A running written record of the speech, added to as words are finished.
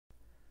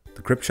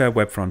The Cryptshare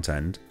web front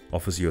end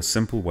offers you a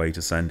simple way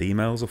to send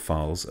emails or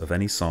files of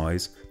any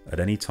size at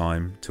any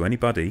time to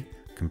anybody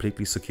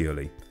completely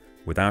securely,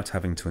 without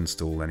having to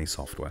install any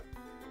software.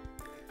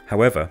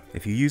 However,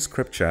 if you use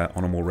Cryptshare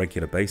on a more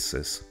regular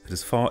basis, it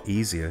is far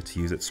easier to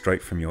use it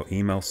straight from your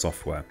email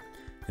software,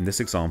 in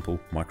this example,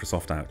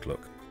 Microsoft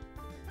Outlook.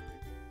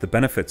 The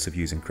benefits of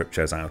using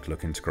Cryptshare's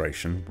Outlook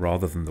integration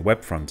rather than the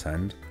web front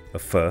end are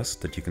first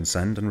that you can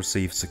send and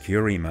receive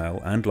secure email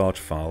and large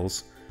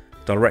files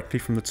directly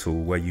from the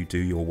tool where you do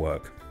your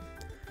work.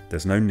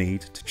 There's no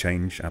need to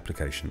change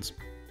applications.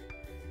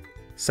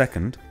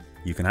 Second,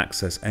 you can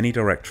access any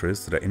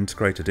directories that are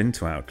integrated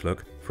into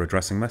Outlook for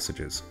addressing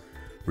messages,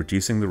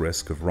 reducing the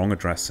risk of wrong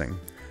addressing,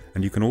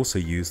 and you can also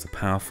use the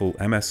powerful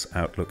MS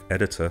Outlook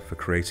editor for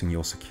creating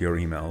your secure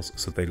emails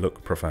so they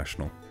look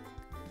professional.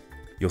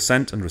 Your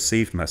sent and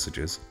received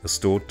messages are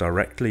stored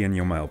directly in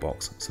your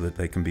mailbox so that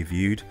they can be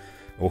viewed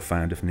or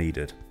found if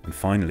needed. And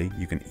finally,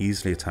 you can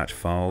easily attach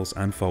files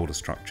and folder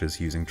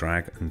structures using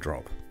drag and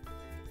drop.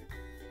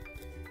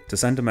 To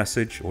send a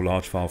message or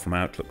large file from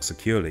Outlook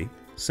securely,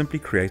 simply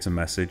create a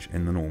message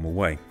in the normal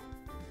way.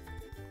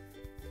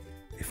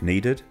 If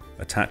needed,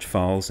 attach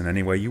files in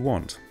any way you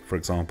want, for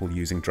example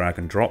using drag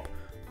and drop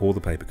or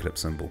the paperclip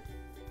symbol.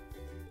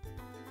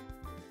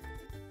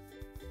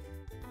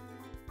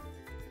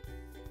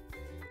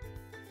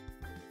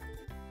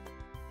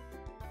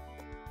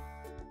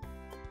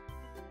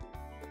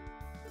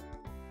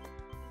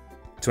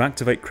 To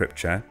activate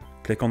Cryptshare,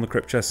 click on the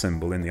Cryptshare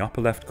symbol in the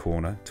upper left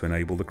corner to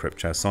enable the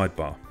Cryptshare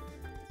sidebar.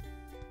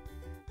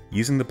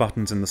 Using the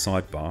buttons in the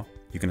sidebar,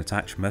 you can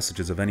attach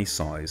messages of any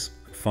size,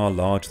 far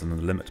larger than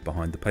the limit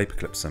behind the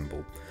paperclip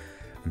symbol,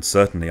 and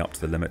certainly up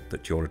to the limit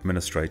that your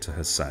administrator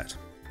has set.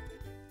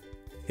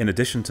 In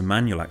addition to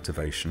manual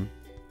activation,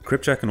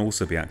 Cryptshare can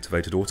also be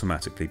activated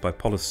automatically by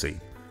policy,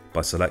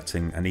 by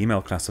selecting an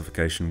email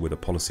classification with a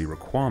policy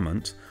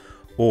requirement,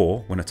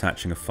 or when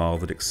attaching a file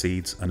that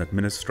exceeds an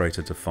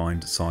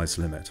administrator-defined size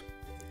limit.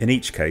 In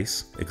each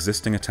case,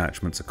 existing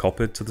attachments are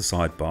copied to the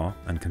sidebar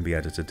and can be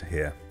edited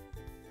here.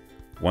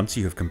 Once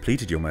you have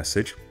completed your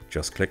message,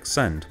 just click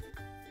Send.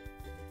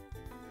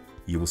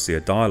 You will see a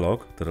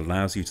dialog that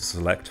allows you to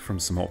select from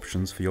some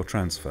options for your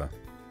transfer.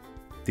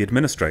 The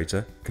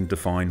administrator can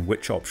define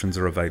which options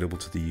are available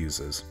to the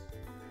users.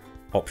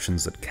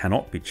 Options that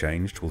cannot be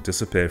changed will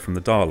disappear from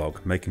the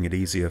dialog, making it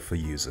easier for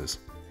users.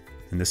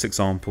 In this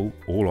example,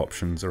 all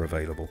options are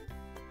available.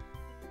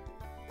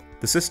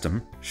 The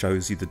system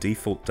shows you the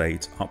default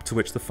date up to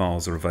which the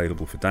files are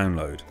available for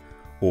download,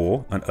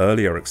 or an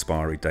earlier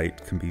expiry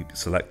date can be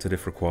selected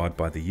if required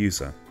by the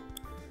user.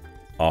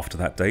 After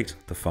that date,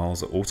 the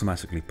files are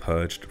automatically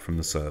purged from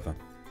the server.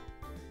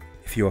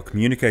 If you are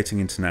communicating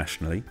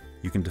internationally,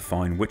 you can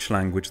define which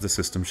language the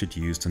system should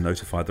use to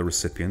notify the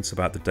recipients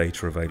about the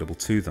data available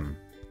to them.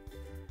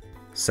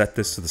 Set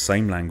this to the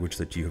same language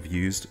that you have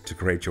used to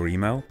create your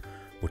email,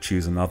 or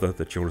choose another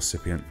that your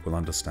recipient will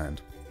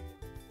understand.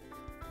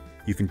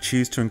 You can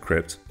choose to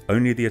encrypt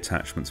only the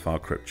attachments via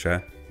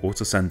Cryptshare, or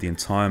to send the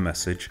entire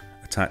message,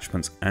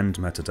 attachments and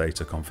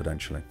metadata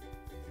confidentially.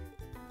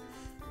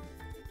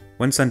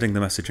 When sending the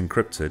message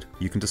encrypted,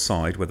 you can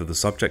decide whether the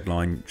subject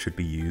line should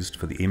be used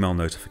for the email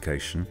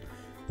notification,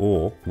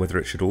 or whether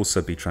it should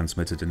also be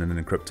transmitted in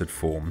an encrypted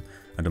form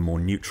and a more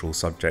neutral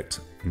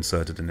subject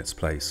inserted in its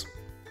place.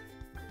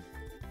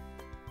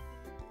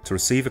 To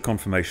receive a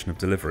confirmation of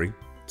delivery,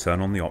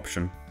 turn on the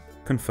option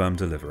Confirm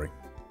Delivery.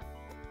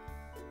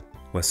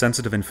 Where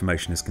sensitive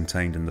information is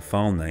contained in the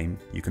file name,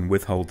 you can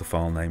withhold the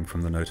file name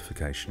from the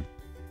notification.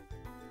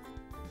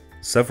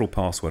 Several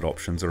password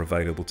options are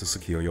available to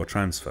secure your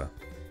transfer.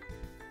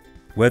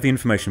 Where the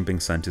information being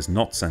sent is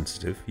not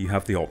sensitive, you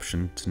have the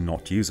option to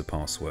not use a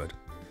password.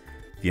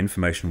 The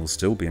information will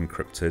still be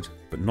encrypted,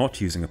 but not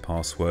using a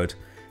password,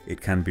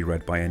 it can be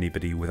read by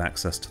anybody with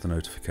access to the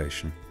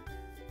notification.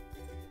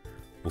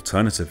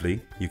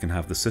 Alternatively, you can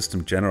have the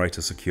system generate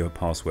a secure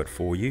password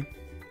for you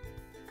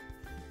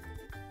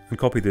and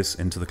copy this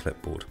into the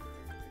clipboard.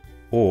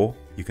 Or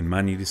you can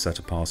manually set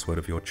a password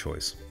of your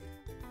choice.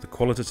 The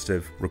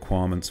qualitative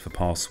requirements for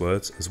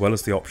passwords, as well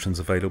as the options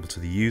available to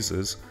the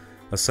users,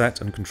 are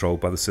set and controlled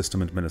by the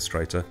system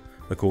administrator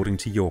according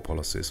to your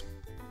policies.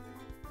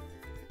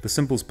 The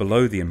symbols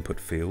below the input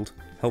field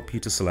help you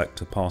to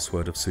select a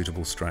password of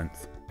suitable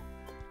strength.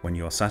 When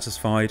you are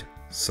satisfied,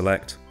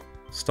 select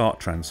Start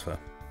Transfer.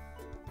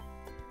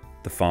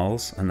 The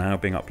files are now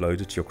being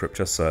uploaded to your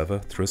Cryptshare server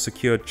through a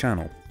secured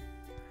channel.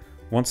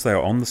 Once they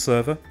are on the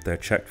server, they are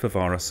checked for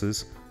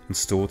viruses and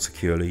stored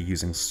securely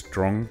using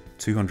strong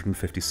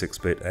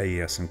 256-bit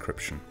AES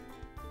encryption.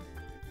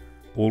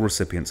 All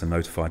recipients are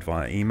notified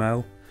via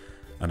email,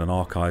 and an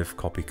archive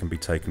copy can be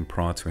taken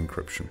prior to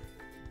encryption.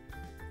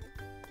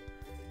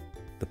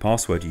 The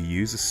password you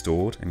use is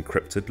stored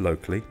encrypted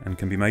locally and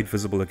can be made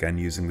visible again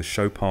using the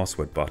Show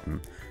Password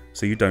button,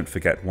 so you don't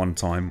forget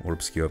one-time or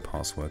obscure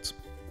passwords.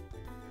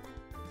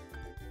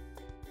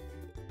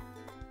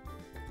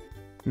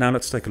 Now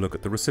let's take a look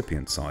at the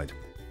recipient side.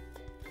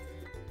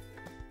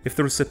 If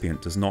the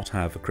recipient does not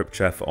have a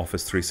Cryptshare for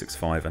Office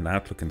 365 and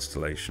Outlook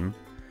installation,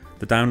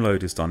 The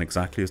download is done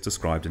exactly as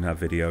described in our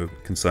video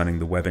concerning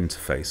the web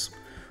interface,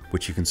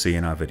 which you can see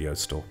in our video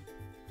store.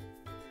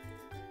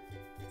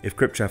 If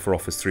Cryptshare for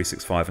Office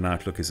 365 and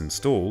Outlook is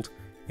installed,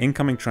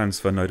 incoming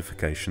transfer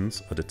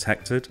notifications are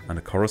detected and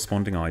a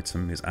corresponding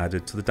item is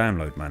added to the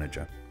download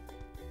manager.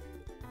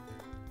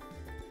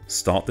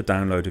 Start the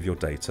download of your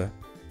data,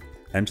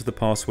 enter the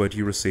password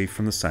you received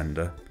from the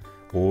sender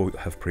or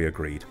have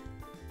pre-agreed.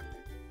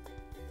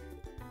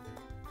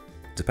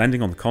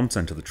 Depending on the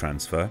content of the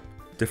transfer,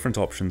 different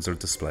options are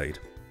displayed.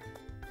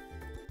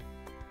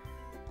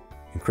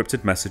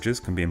 Encrypted messages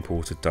can be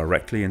imported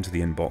directly into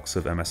the inbox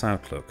of MS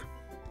Outlook.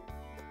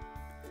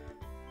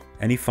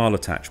 Any file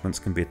attachments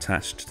can be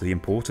attached to the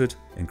imported,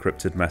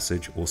 encrypted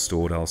message or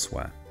stored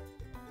elsewhere.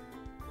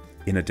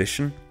 In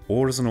addition,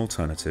 or as an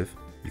alternative,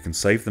 you can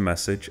save the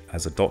message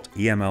as a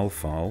 .eml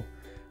file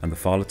and the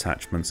file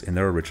attachments in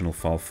their original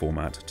file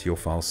format to your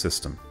file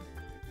system.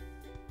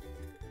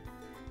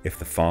 If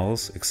the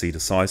files exceed a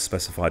size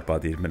specified by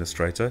the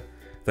administrator,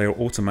 they are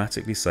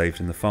automatically saved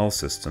in the file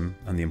system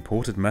and the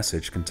imported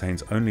message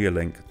contains only a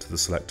link to the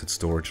selected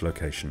storage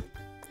location.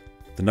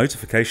 The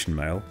notification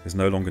mail is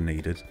no longer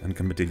needed and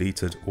can be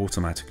deleted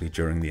automatically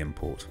during the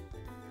import.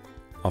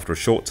 After a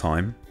short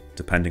time,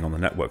 depending on the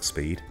network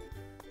speed,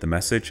 the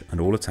message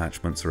and all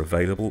attachments are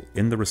available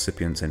in the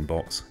recipient's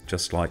inbox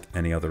just like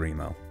any other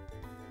email.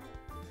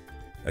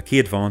 A key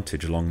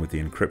advantage along with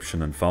the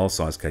encryption and file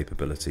size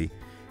capability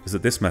is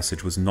that this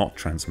message was not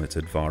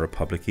transmitted via a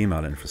public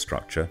email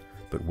infrastructure,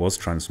 but was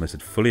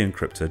transmitted fully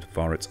encrypted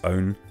via its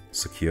own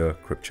secure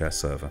Cryptshare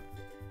server.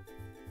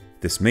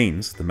 This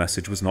means the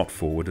message was not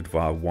forwarded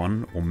via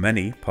one or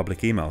many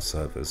public email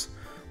servers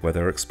where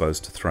they are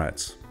exposed to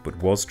threats, but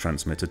was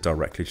transmitted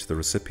directly to the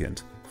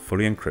recipient,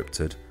 fully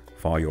encrypted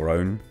via your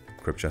own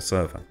Cryptshare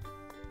server.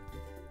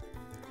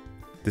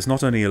 This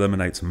not only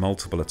eliminates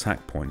multiple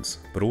attack points,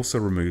 but also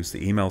removes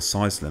the email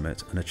size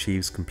limit and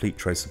achieves complete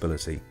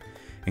traceability,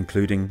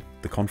 including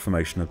the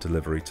confirmation of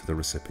delivery to the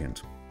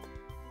recipient.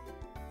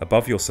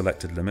 Above your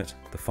selected limit,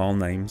 the file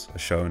names are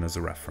shown as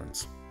a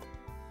reference.